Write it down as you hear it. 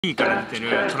DT から出て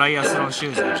るトライアスロンシ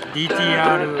ューズ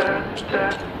DTR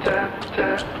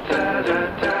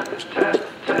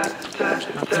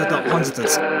それと本日で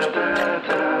す。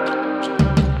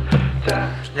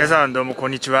皆さんどうもこ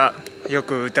んにちは。よ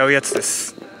く歌うやつで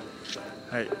す。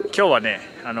はい、今日はね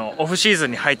オフシーズ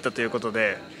ンに入ったということ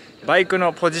でバイク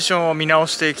のポジションを見直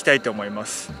していきたいと思いま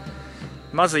す。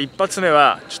まず一発目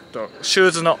はちょっとシュ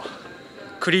ーズの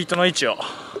クリートの位置を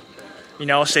見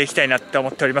直していきたいなって思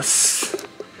っております。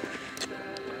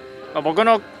僕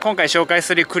の今回紹介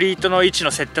するクリートの位置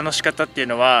の設定の仕方っていう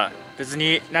のは別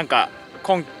になんか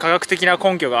科学的な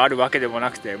根拠があるわけでもな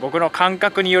くて、僕の感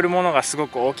覚によるものがすご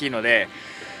く大きいので、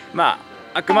あ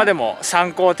くまでも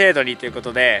参考程度にというこ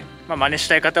とで、真似し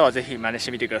たい方はぜひ真似し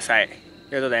てみてください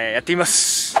ということでやってみま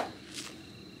す。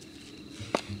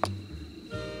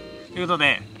ということ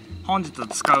で本日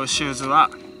使うシューズは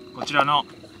こちらの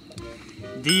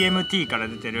DMT から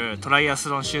出てるトライアス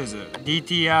ロンシューズ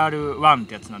DTR1 っ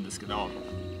てやつなんですけど、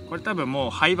これ多分も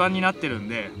う廃盤になってるん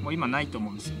でもう今ないと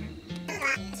思うんですよね。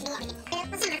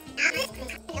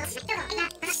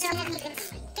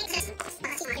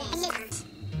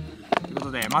というこ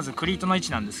とでまずクリートの位置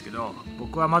なんですけど、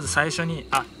僕はまず最初に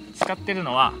使ってる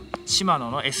のはSHIMANO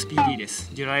の SPD で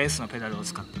す。デュラエースのペダルを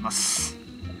使ってます。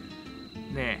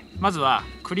でまずは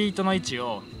クリートの位置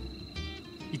を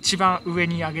一番上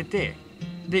に上げて、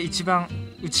で一番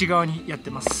内側にやって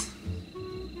ます。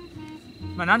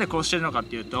なんでこうしてるのかっ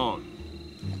ていうと、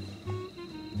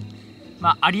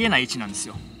ありえない位置なんです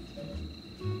よ。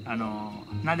な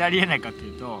んでありえないかって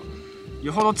いうと、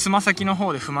よほどつま先の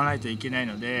方で踏まないといけない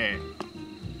ので、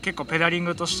結構ペダリン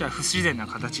グとしては不自然な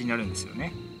形になるんですよ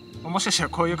ね。もしかしたら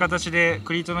こういう形で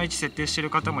クリートの位置設定してる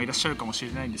方もいらっしゃるかもし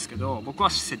れないんですけど、僕は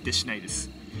設定しないです。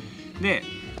で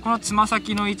このつま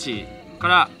先の位置か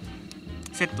ら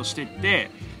セットしていって、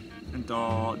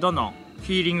どんどんフ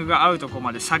ィーリングが合うところ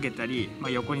まで下げたり、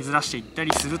横にずらしていった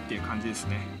りするっていう感じです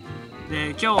ね。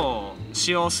で今日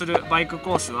使用するバイク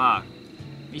コースは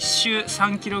1周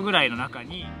3キロぐらいの中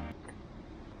に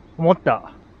思っ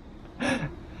た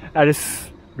あれで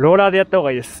す、ローラーでやった方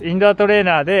がいいです。インドアトレー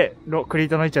ナーでクリー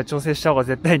トの位置は調整した方が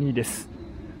絶対にいいです。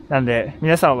なんで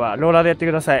皆さんはローラーでやって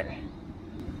ください。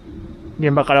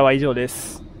現場からは以上で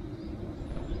す。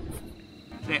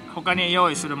で他に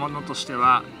用意するものとして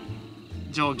は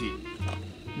定規、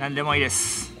何でもいいで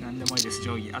す。何でもいいです。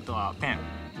定規、あとはペン。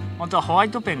本当はホワイ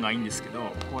トペンがいいんですけど、こ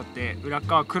うやって裏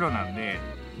側黒なんで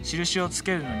印をつ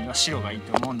けるのには白がいい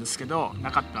と思うんですけど、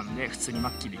なかったんで普通にマ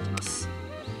ッキーでいきます。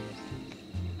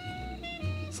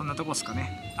そんなとこですか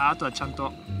ね。あとはちゃん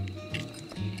と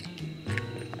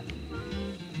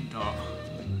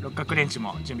六角レンチ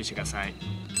も準備してください。とい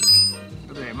う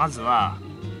ことでまずは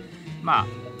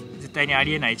絶対にあ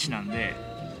りえない位置なんで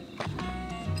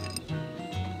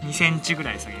2センチぐ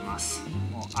らい下げます。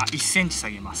1センチ下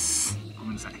げます。ご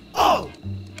めんなさい。すみ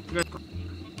ま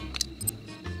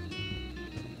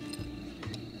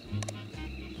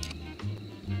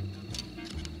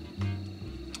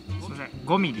せん、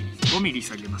5ミリ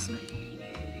下げますね。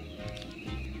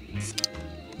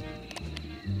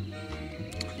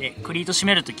でクリート締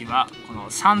めるときはこの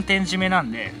3点締めな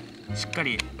んで、しっか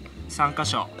り3箇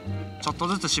所ちょっと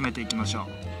ずつ締めていきましょう。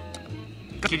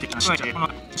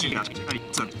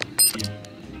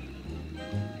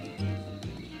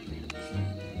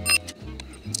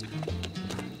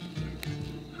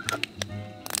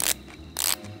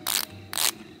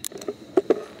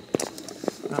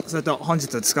それと本日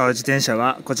使う自転車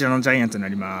はこちらのジャイアントにな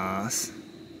ります。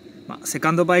セカ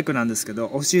ンドバイクなんですけ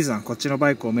ど、オフシーズンはこっちのバ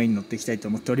イクをメインに乗っていきたいと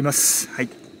思っております。はい。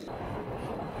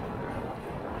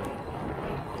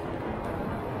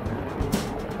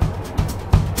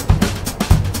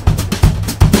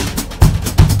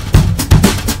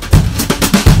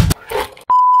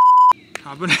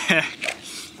危ねえ、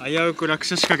危うく落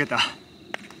車しかけた。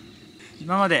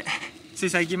今までつい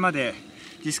最近まで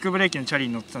ディスクブレーキのチャリ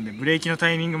に乗ってたんで、ブレーキの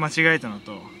タイミング間違えたの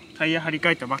とタイヤ張り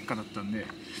替えたばっかだったんで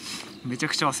めちゃ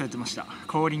くちゃ忘れてました。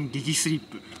後輪激スリッ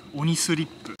プ、鬼スリッ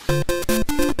プ。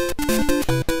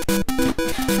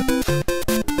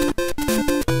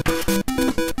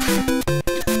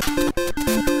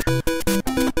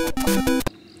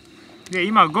で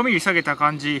今5ミリ下げた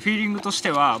感じ、フィーリングとし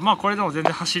てはこれでも全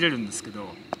然走れるんですけど、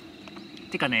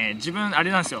てかね、自分あ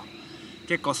れなんですよ、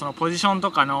結構そのポジションと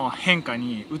かの変化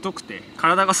に疎くて、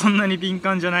体がそんなに敏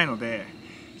感じゃないので、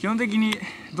基本的に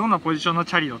どんなポジションの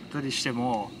チャリ乗ったりして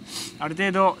もある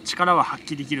程度力は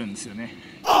発揮できるんですよね。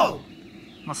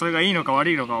それがいいのか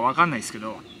悪いのかは分かんないですけ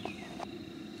ど、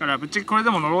だからぶっちゃけこれで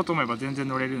も乗ろうと思えば全然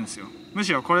乗れるんですよ。む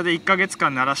しろこれで1ヶ月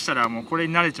間鳴らしたらもうこれ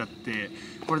に慣れちゃって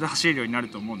これで走れるようになる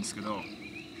と思うんですけど、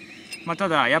た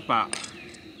だやっぱ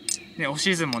でオフ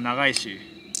シーズンも長いし、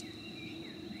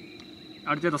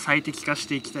ある程度最適化し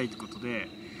ていきたいということで、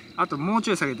あともう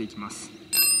ちょい下げていきます。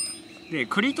で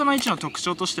クリートの位置の特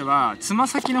徴としては、つま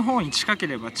先の方に近け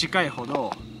れば近いほ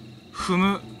ど踏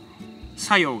む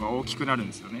作用が大きくなるん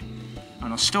ですよね。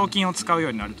四頭筋を使うよ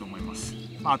うになると思います。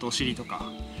あとお尻と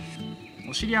か、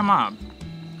お尻は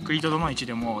クリートの位置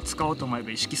でも使おうと思えば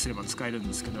意識すれば使えるん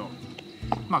ですけど、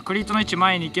クリートの位置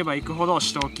前に行けば行くほど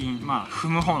四頭筋、踏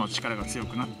む方の力が強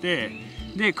くなって、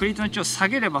でクリートの位置を下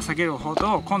げれば下げるほ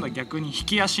ど今度は逆に引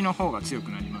き足の方が強く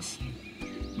なります。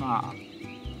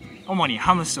主に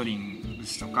ハムストリン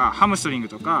グ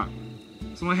とか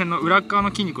その辺の裏側の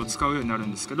筋肉を使うようになる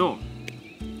んですけど、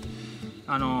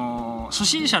初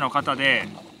心者の方で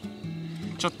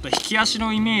ちょっと引き足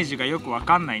のイメージがよく分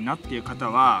かんないなっていう方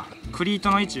は、クリー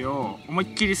トの位置を思い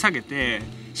っきり下げて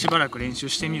しばらく練習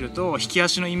してみると、引き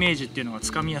足のイメージっていうのが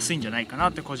つかみやすいんじゃないか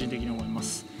なって個人的に思いま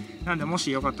す。なのでもし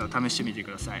よかったら試してみて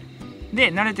ください。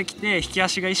で慣れてきて引き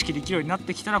足が意識できるようになっ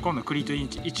てきたら、今度クリートの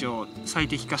位置を最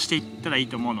適化していったらいい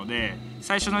と思うので、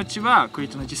最初のうちはクリ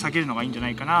ートの位置下げるのがいいんじゃな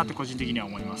いかなって個人的には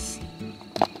思います。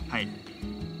はい。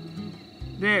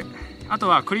であと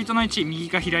はクリートの位置右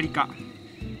か左か、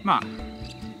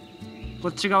こ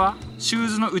っち側、シュー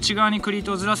ズの内側にクリー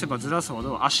トをずらせばずらすほ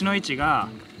ど足の位置が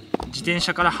自転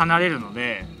車から離れるの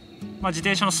で、自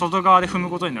転車の外側で踏む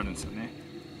ことになるんですよね。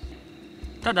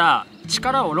ただ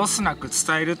力をロスなく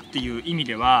伝えるっていう意味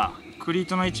では、クリー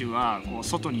トの位置はこう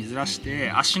外にずらし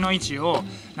て足の位置を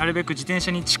なるべく自転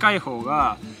車に近い方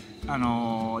が、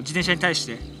自転車に対し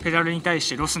てペダルに対し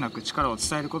てロスなく力を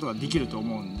伝えることができると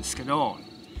思うんですけど、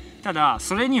ただ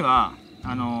それには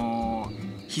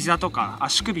膝とか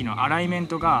足首のアライメン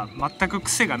トが全く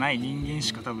癖がない人間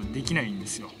しか多分できないんで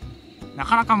すよ。な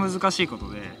かなか難しいこ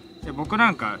とで、僕な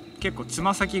んか結構つ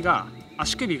ま先が、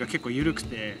足首が結構緩く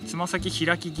てつま先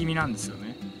開き気味なんですよ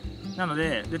ね。なの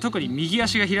で特に右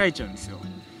足が開いちゃうんですよ。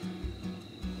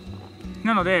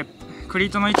なのでクリ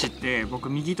ートの位置って僕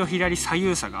右と左左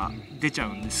右差が出ちゃ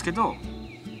うんですけど、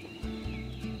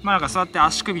そうやって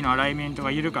足首のアライメント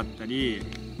が緩かったり、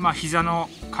膝の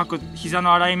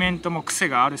アライメントも癖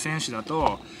がある選手だ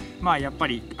と、やっぱ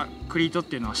りクリートっ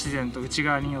ていうのは自然と内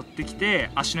側に寄ってき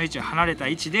て足の位置が離れた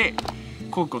位置で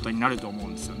漕ぐことになると思う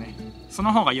んですよね。そ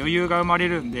の方が余裕が生まれ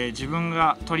るんで、自分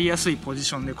が取りやすいポジ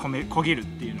ションで漕げるっ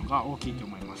ていうのが大きいと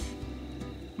思います。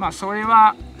それ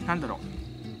は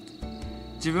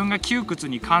自分が窮屈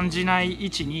に感じない位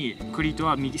置にクリート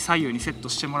は右左右にセット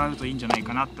してもらうといいんじゃない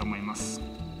かなと思います。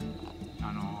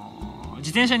自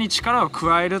転車に力を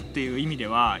加えるっていう意味で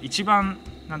は一番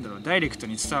ダイレクト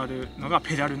に伝わるのが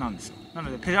ペダルなんですよ。な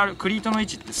のでクリートの位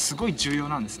置ってすごい重要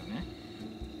なんですよね。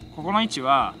ここの位置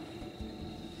は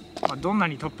どんな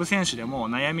にトップ選手でも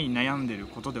悩みに悩んでる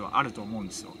ことではあると思うん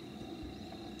ですよ。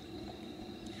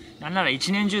なんなら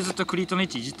一年中ずっとクリートの位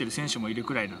置いじってる選手もいる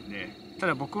くらいなんで、た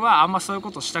だ僕はあんまそういう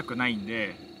ことしたくないん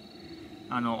で、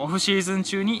オフシーズン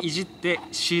中にいじって、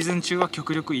シーズン中は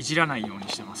極力いじらないように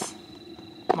してます。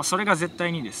それが絶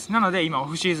対にいいです。なので今オ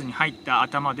フシーズンに入った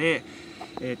頭で、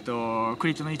クリ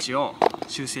ートの位置を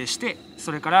修正して、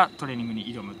それからトレーニングに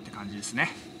挑むって感じですね。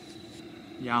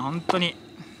いや本当に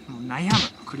もう悩む、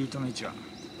クリートの位置は。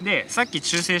でさっき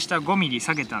修正した 5mm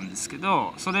下げたんですけ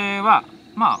ど、それは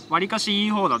わりかしいい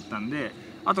方だったんで、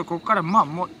あとここから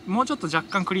もうちょっと若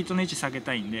干クリートの位置下げ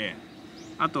たいんで、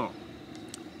あと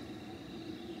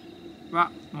は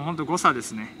もうほんと誤差で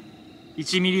すね。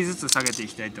1ミリずつ下げてい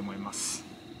きたいと思います。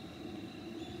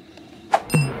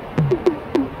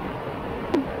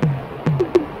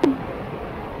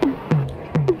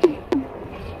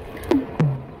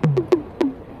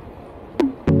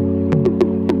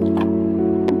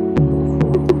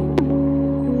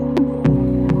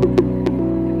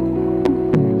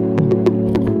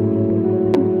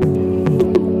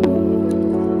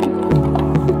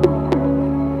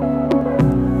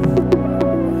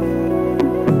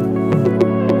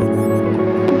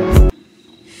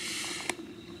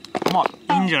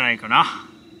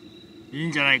いい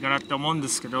んじゃないかなって思うんで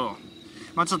すけど、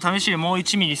ちょっと試しにもう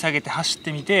1ミリ下げて走っ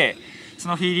てみて、そ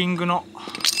のフィーリングの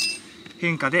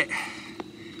変化で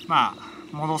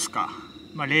戻すか、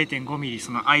0.5 ミリ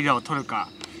その間を取るか、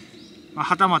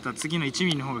はたまた次の1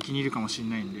ミリの方が気に入るかもしれ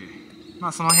ないんで、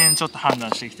その辺ちょっと判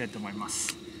断していきたいと思いま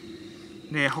す。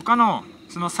で他の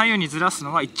その左右にずらす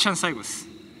のは一番最後です。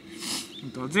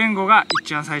前後が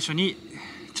一番最初に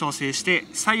調整して、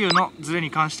左右のズレ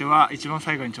に関しては一番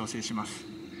最後に調整しま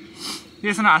す。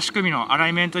でその足首のアラ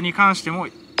イメントに関しても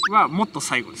もっと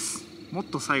最後です。もっ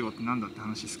と最後ってなんだって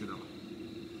話ですけど、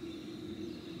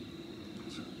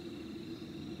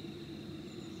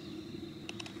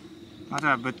た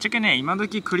だぶっちゃけね、今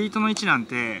時クリートの位置なん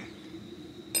て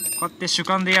うやって主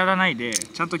観でやらないで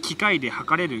ちゃんと機械で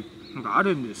測れるのがあ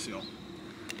るんですよ。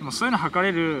でもそういうの測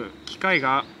れる機械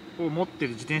を持って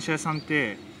る自転車屋さんっ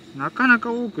てなかな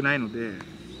か多くないので、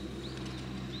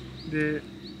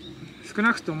少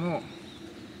なくとも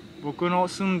僕の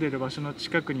住んでる場所の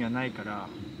近くにはないから、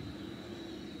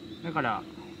だから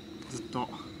ずっと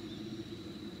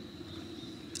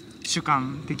主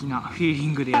観的なフィーリ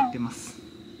ングでやってます。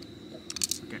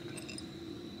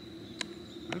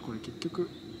あれこれ結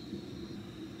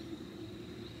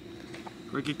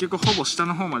局ほぼ下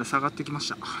の方まで下がってきまし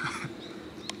た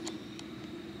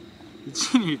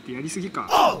1ミリってやりすぎ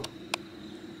か。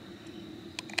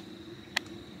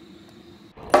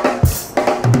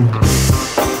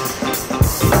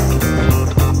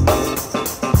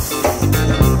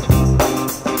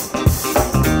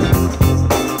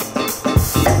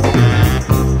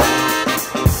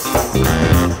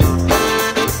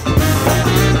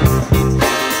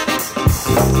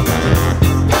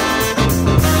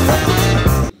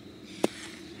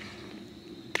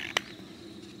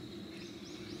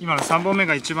今の3本目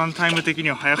が一番タイム的に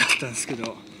は速かったんですけ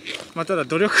ど、ただ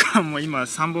努力感も今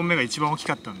3本目が一番大き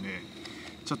かったんで、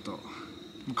ちょっと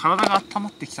体が温ま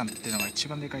ってきたっていうのが一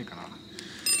番でかいかな。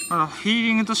まだフィー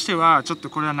リングとしてはちょっと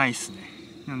これはないですね。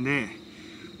なんで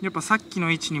やっぱさっき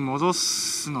の位置に戻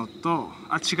すのと、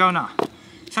違うな、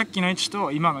さっきの位置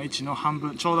と今の位置の半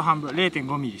分、ちょうど半分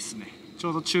 0.5 ミリですね。ち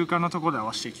ょうど中間のところで合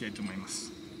わせていきたいと思いま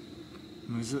す。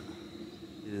むずっ。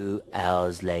2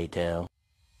 hours later。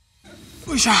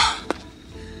よいしょ。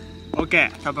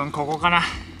 OK、 多分ここかな。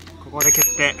ここで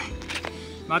決定。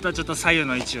あとはちょっと左右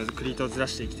の位置をクリートをずら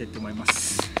していきたいと思いま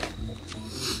す。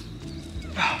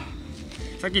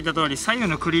さっき言った通り左右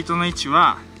のクリートの位置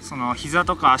はその膝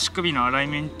とか足首のアライ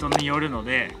メントによるの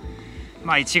で、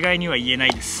一概には言えな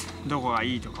いです。どこが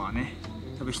いいとかはね、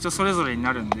多分人それぞれに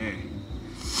なるんで、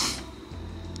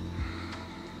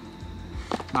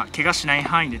怪我しない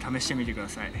範囲で試してみてくだ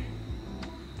さい。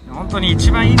本当に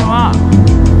一番いいのは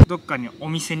どっかにお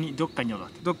店にどっかに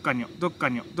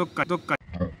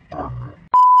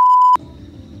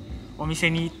お店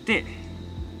に行って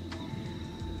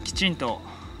きちんと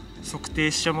測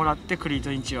定してもらってクリート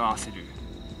に位置を合わせる。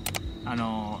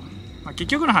結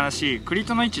局の話、クリー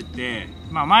トの位置って、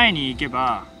前に行け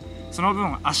ばその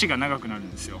分足が長くなる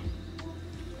んですよ。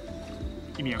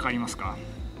意味わかりますか？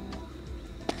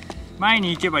前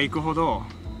に行けば行くほど、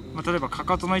例えばか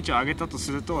かとの位置を上げたと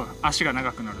すると足が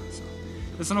長くなるんですよ。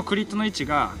でそのクリートの位置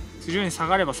が非常に下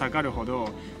がれば下がるほど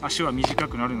足は短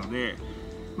くなるので、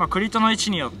クリートの位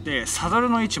置によってサドル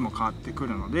の位置も変わってく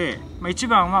るので、一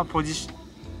番はクリ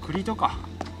ートか、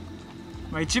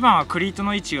一番はクリート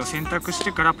の位置を選択し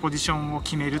てからポジションを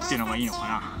決めるっていうのがいいのか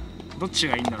な。どっち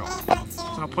がいいんだろう。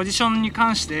そのポジションに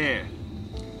関して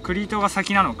クリートが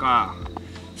先なのか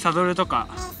サドルとか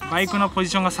バイクのポジ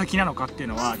ションが先なのかっていう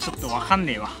のはちょっと分かん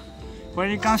ねえわ。こ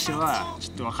れに関してはち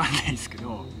ょっと分かんないですけ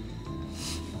ど、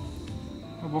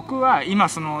僕は今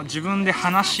その自分で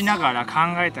話しながら考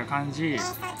えた感じ、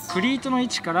クリートの位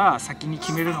置から先に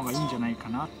決めるのがいいんじゃないか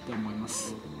なって思いま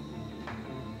す。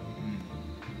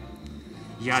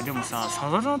いやでもさ、サ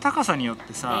ドルの高さによっ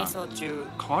てさ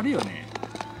変わるよね、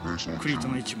クリート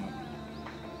の位置も。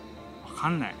分か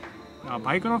んない。だから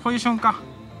バイクのポジションか。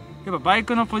やっぱバイ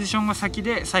クのポジションが先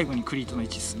で最後にクリートの位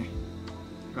置ですね。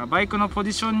だからバイクのポ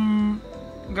ジション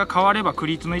が変わればク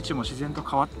リートの位置も自然と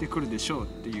変わってくるでしょうっ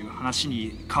ていう話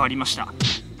に変わりました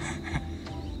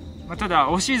ただ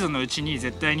オフシーズンのうちに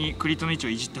絶対にクリートの位置を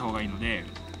いじった方がいいので、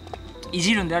い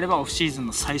じるんであればオフシーズン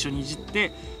の最初にいじっ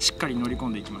てしっかり乗り込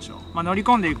んでいきましょう。乗り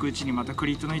込んでいくうちにまたク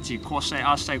リートの位置こうしたい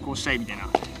ああしたいこうしたいみたいな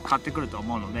変わってくると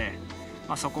思うので、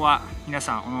そこは皆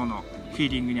さんおのおのフィー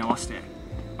リングに合わせて、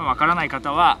わからない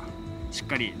方はしっ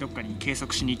かりどっかに計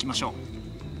測しに行きましょ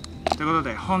う。ということ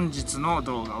で本日の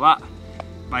動画は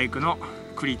バイクの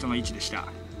クリートの位置でした。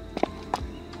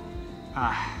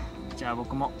じゃあ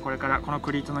僕もこれからこの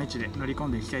クリートの位置で乗り込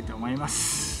んでいきたいと思いま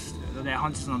す。ということで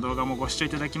本日の動画もご視聴い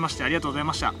ただきましてありがとうござい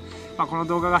ました。この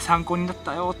動画が参考になっ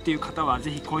たよっていう方は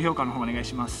ぜひ高評価の方お願い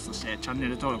します。そしてチャンネ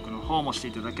ル登録の方もして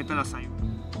いただけたら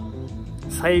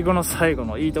最後の最後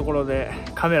のいいところで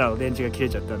カメラの電池が切れ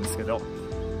ちゃったんですけど、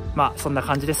そんな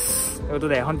感じです。ということ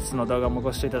で本日の動画も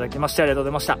ご視聴いただきましてありがとうござ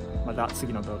いました。また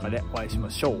次の動画でお会いし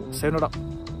ましょう。さよなら。